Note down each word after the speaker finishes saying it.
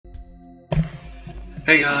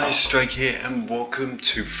Hey guys, Strike here and welcome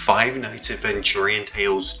to Five Nights at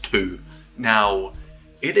Venturiantale 2. Now,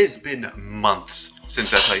 it has been months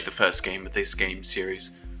since I played the first game of this game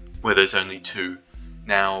series, where there's only two.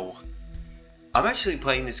 Now, I'm actually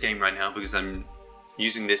playing this game right now because I'm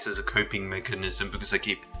using this as a coping mechanism because I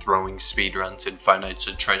keep throwing speedruns in Five Nights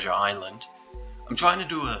at Treasure Island. I'm trying to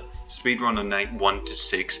do a speedrun on night 1 to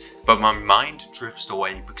 6, but my mind drifts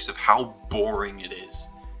away because of how boring it is.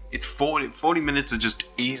 It's 40 minutes of just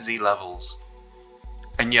easy levels.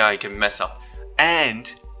 And yeah, I can mess up.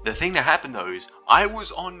 And the thing that happened though is, I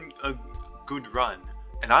was on a good run,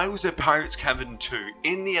 and I was at Pirates Cavern 2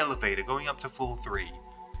 in the elevator going up to floor 3.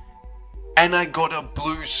 And I got a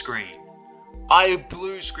blue screen. I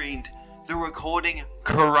blue screened the recording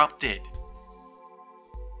corrupted.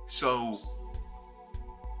 So,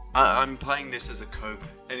 I'm playing this as a cope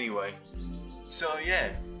anyway. So yeah,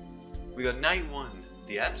 we got night 1.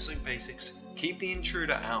 The absolute basics. Keep the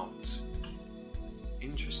intruder out.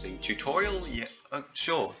 Interesting. Tutorial? Yeah,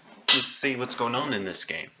 sure. Let's see what's going on in this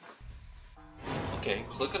game. Okay,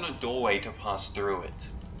 click on a doorway to pass through it.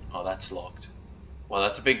 Oh, that's locked. Well,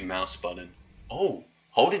 that's a big mouse button. Oh,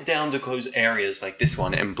 hold it down to close areas like this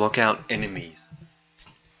one and block out enemies.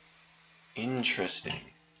 Interesting.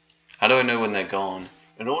 How do I know when they're gone?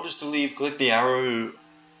 In order to leave, click the arrow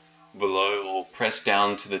below or press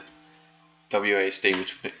down to the WASD,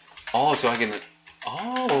 which would be... Oh, so I can...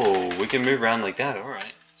 Oh, we can move around like that,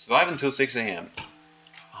 alright. Survive until 6 AM.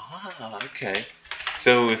 Ah, okay.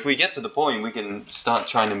 So if we get to the point, we can start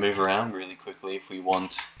trying to move around really quickly if we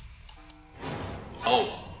want.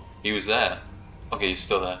 Oh, he was there. Okay, he's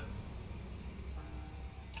still there.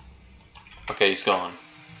 Okay, he's gone.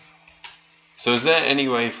 So is there any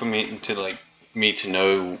way for me to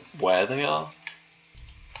know where they are?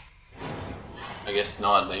 I guess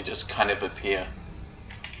not, they just kind of appear.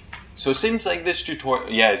 So it seems like this tutorial...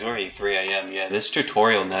 Yeah, it's already 3 AM. Yeah, this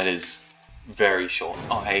tutorial net is very short.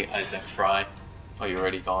 Oh, hey, Isaac Fry. Oh, you're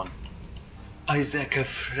already gone. Isaac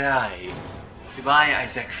Fry. Goodbye,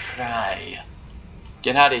 Isaac Fry.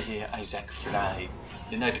 Get out of here, Isaac Fry.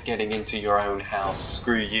 You're not getting into your own house.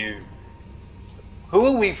 Screw you. Who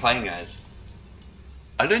are we playing as?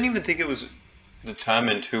 I don't even think it was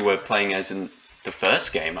determined who we're playing as in the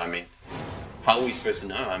first game. I mean, how are we supposed to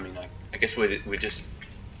know? I mean, I guess we're just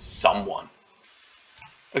someone.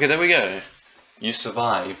 Okay, there we go. You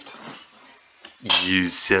survived. You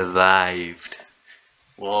survived.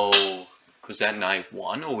 Whoa. Was that night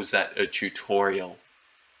 1 or was that a tutorial?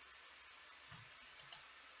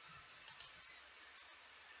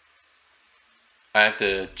 I have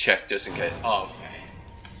to check just in case. Oh, okay.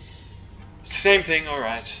 Same thing,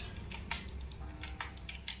 alright.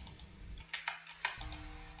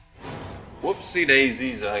 Whoopsie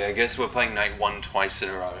daisies, I guess we're playing night 1 twice in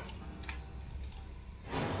a row.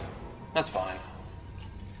 That's fine.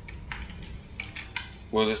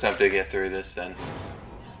 We'll just have to get through this then.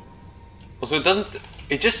 Also,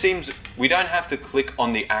 it just seems we don't have to click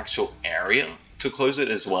on the actual area to close it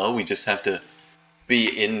as well. We just have to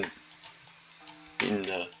be in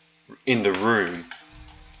the room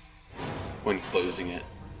when closing it.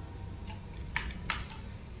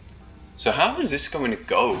 So how is this going to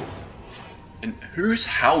go? And whose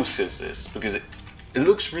house is this? Because it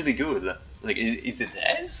looks really good. Like, is it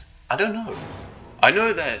theirs? I don't know. I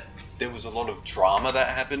know that there was a lot of drama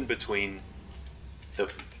that happened between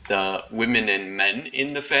the women and men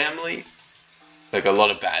in the family. Like, a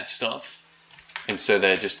lot of bad stuff. And so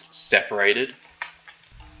they're just separated.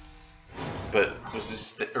 But was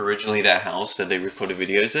this originally their house that they recorded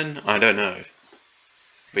videos in? I don't know.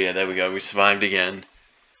 But yeah, there we go. We survived again.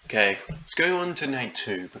 Okay, let's go on to night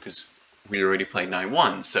 2 because we already played night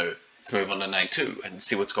 1, so let's move on to night 2 and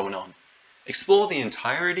see what's going on. Explore the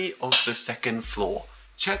entirety of the 2nd floor.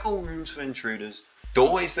 Check all rooms for intruders.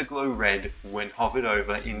 Doorways that glow red when hovered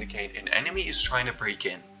over indicate an enemy is trying to break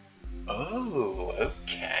in. Oh,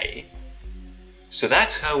 okay. So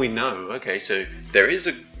that's how we know. Okay, so there is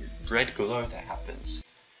a red glow that happens.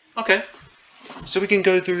 Okay, so we can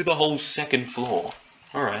go through the whole 2nd floor.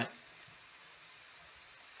 Alright.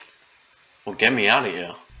 Well, get me out of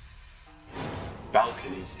here.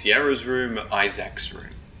 Balcony. Sierra's room, Isaac's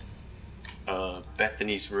room.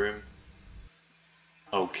 Bethany's room.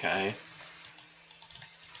 Okay.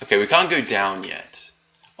 Okay, we can't go down yet.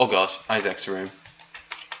 Oh gosh, Isaac's room.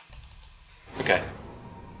 Okay.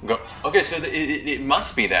 Okay, so it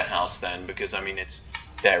must be their house then, because I mean it's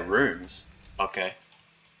their rooms. Okay.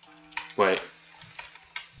 Wait.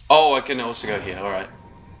 Oh, I can also go here, alright.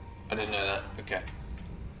 I didn't know that. Okay.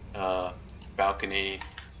 Balcony.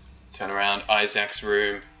 Turn around. Isaac's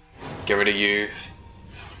room. Get rid of you.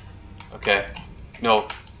 Okay. No.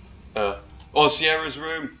 Oh, Sierra's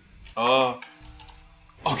room.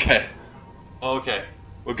 Okay. Okay.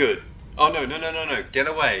 We're good. Oh, no, no, no, no, no. Get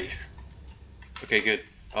away. Okay, good.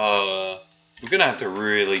 We're gonna have to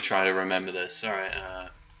really try to remember this. Alright,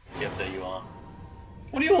 yep, there you are.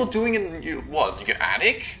 What are you all doing in your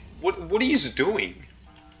attic? What are you doing?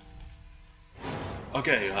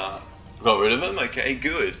 Okay, got rid of him? Okay,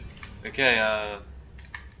 good. Okay,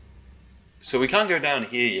 so we can't go down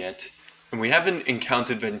here yet, and we haven't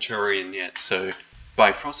encountered Venturian yet, so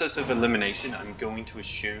by process of elimination, I'm going to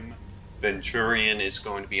assume Venturian is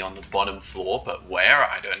going to be on the bottom floor, but where?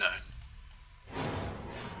 I don't know.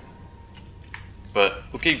 But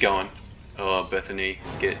we'll keep going. Oh, Bethany,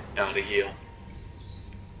 get out of here.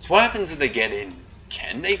 So what happens if they get in?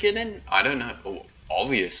 Can they get in? I don't know. Oh,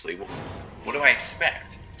 obviously. What do I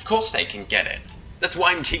expect? Of course they can get in. That's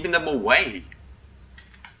why I'm keeping them away.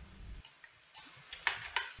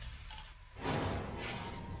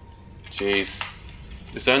 Jeez.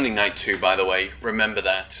 It's only night 2, by the way. Remember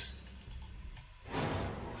that.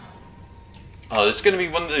 Oh, this is going to be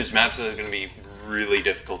one of those maps that are going to be really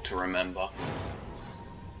difficult to remember.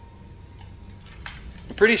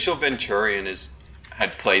 I'm pretty sure Venturian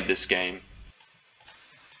had played this game.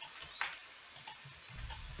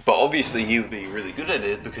 But obviously he would be really good at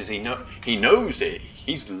it because he knows it.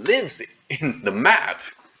 He lives in the map.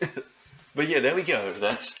 But yeah, there we go.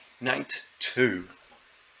 That's night 2.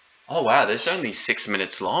 Oh wow, this is only 6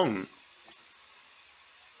 minutes long.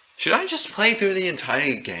 Should I just play through the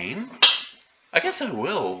entire game? I guess I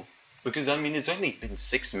will. Because I mean, it's only been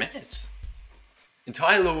 6 minutes.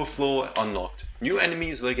 Entire lower floor unlocked. New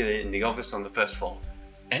enemies located in the office on the first floor.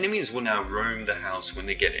 Enemies will now roam the house when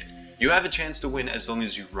they get in. You have a chance to win as long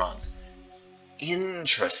as you run.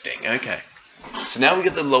 Interesting, okay. So now we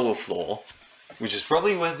get the lower floor, which is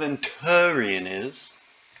probably where Venturian is.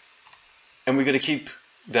 And we gotta keep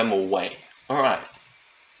them away. Alright.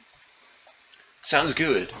 Sounds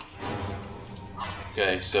good.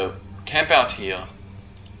 Okay, so camp out here.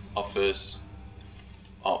 Office.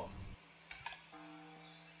 Oh.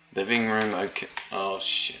 Living room, okay. Oh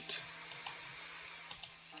shit.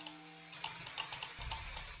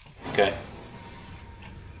 Okay.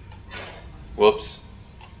 Whoops.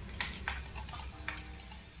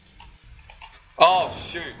 Oh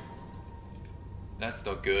shoot. That's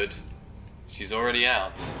not good. She's already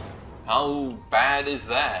out. How bad is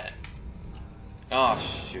that? Oh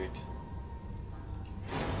shoot.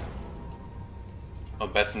 Oh,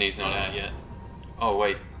 Bethany's not out yet. Oh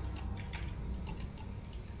wait.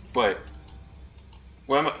 Wait.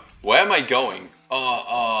 Where am I going?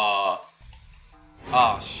 Oh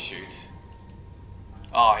shoot.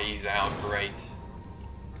 Oh, he's out, great.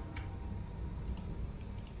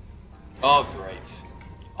 Oh great.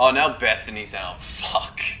 Oh, now Bethany's out.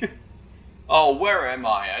 Fuck. Oh, where am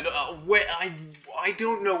I? I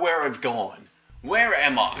don't know where I've gone. Where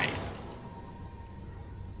am I?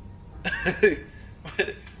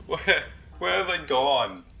 where have I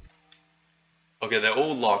gone? Okay, they're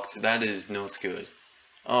all locked. That is not good.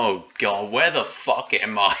 Oh god, where the fuck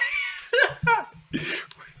am I?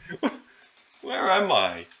 Where am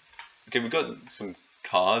I? Okay, we've got some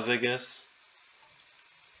cars, I guess.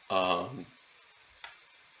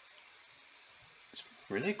 It's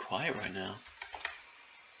really quiet right now.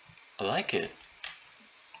 I like it.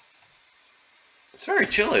 It's very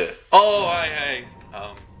chill here. Oh, hey.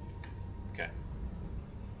 Okay.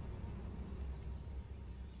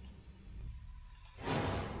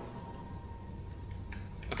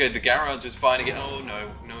 Okay, the garage is fine again. Oh,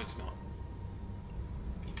 no, it's not.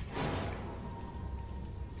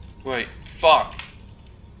 Wait, fuck.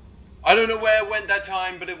 I don't know where it went that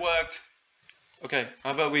time, but it worked. Okay,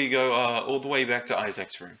 how about we go all the way back to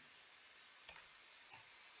Isaac's room.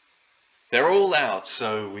 They're all out,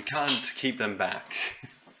 so we can't keep them back.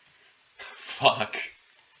 Fuck.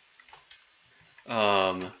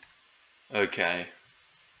 Okay.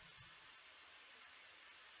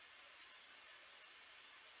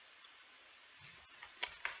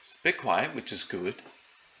 It's a bit quiet, which is good.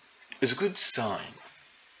 It's a good sign.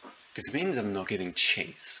 Because it means I'm not getting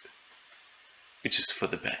chased. Which is for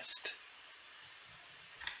the best.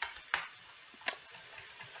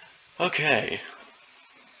 Okay.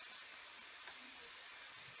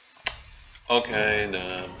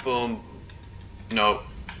 Okay, boom. No.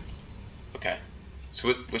 Okay.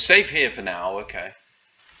 So we're safe here for now, okay.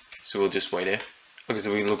 So we'll just wait here. Okay,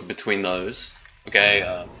 so we can look between those.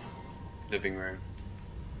 Okay, living room.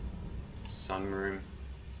 Sunroom.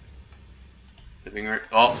 Living room.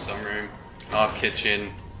 Oh, sunroom. Oh,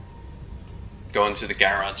 kitchen. Go into the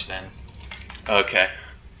garage then. Okay.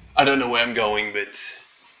 I don't know where I'm going, but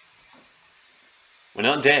We're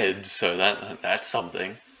not dead, so that's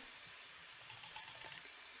something.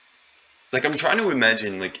 Like, I'm trying to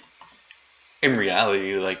imagine, like, in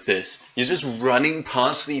reality like this, you're just running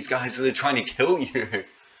past these guys and they're trying to kill you.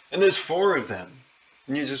 And there's 4 of them.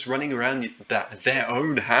 And you're just running around their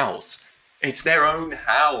own house. It's their own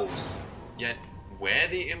house. Yet, we're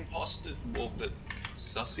the imposters, well, the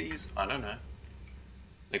sussies? I don't know.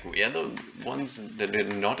 Like, we're the ones that are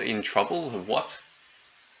not in trouble, or what?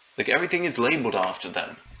 Like, everything is labeled after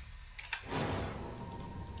them.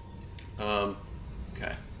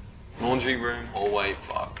 Okay. Laundry room, hallway,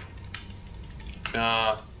 fuck.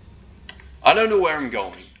 I don't know where I'm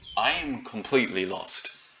going. I am completely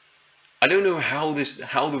lost. I don't know how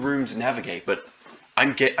the rooms navigate, but I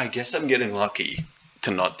guess I'm getting lucky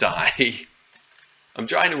to not die. I'm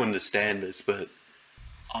trying to understand this, but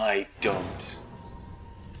I don't.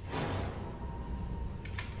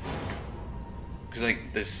 Because,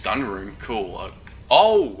 like, this sunroom, cool.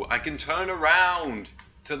 Oh, I can turn around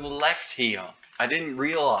to the left here. I didn't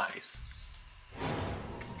realize.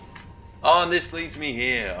 Oh, and this leads me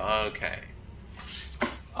here. Okay.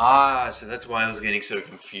 Ah, so that's why I was getting so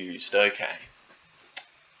confused. Okay.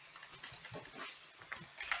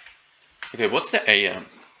 Okay, what's the AM?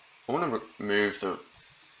 I want to remove the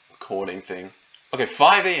recording thing. Okay,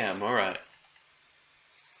 5 AM, alright.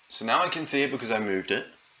 So now I can see it because I moved it,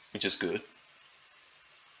 which is good.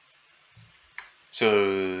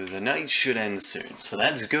 So the night should end soon, so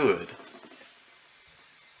that's good.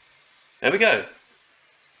 There we go.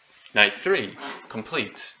 Night 3,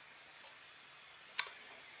 complete.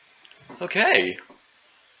 Okay.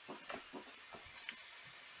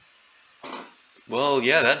 Well,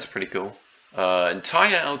 yeah, that's pretty cool.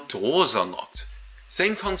 Entire outdoors unlocked.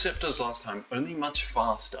 Same concept as last time, only much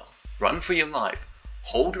faster. Run for your life.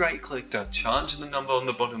 Hold right click to charge the number on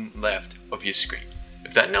the bottom left of your screen.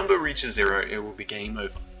 If that number reaches 0, it will be game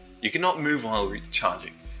over. You cannot move while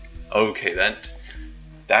recharging. Okay,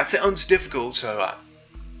 that sounds difficult, so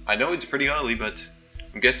I know it's pretty early, but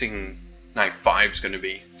I'm guessing night 5 is going to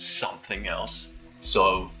be something else.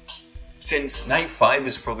 So, since night 5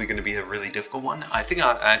 is probably going to be a really difficult one, I think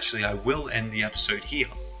I will end the episode here.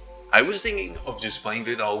 I was thinking of just playing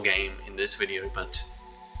through the whole game in this video, but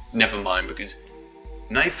never mind, because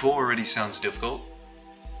night 4 already sounds difficult,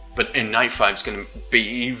 but in night 5 is going to be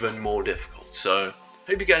even more difficult. So,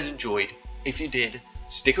 hope you guys enjoyed. If you did,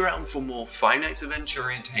 stick around for more Five Nights at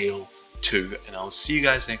Venturiantale 2, and I'll see you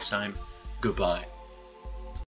guys next time. Goodbye.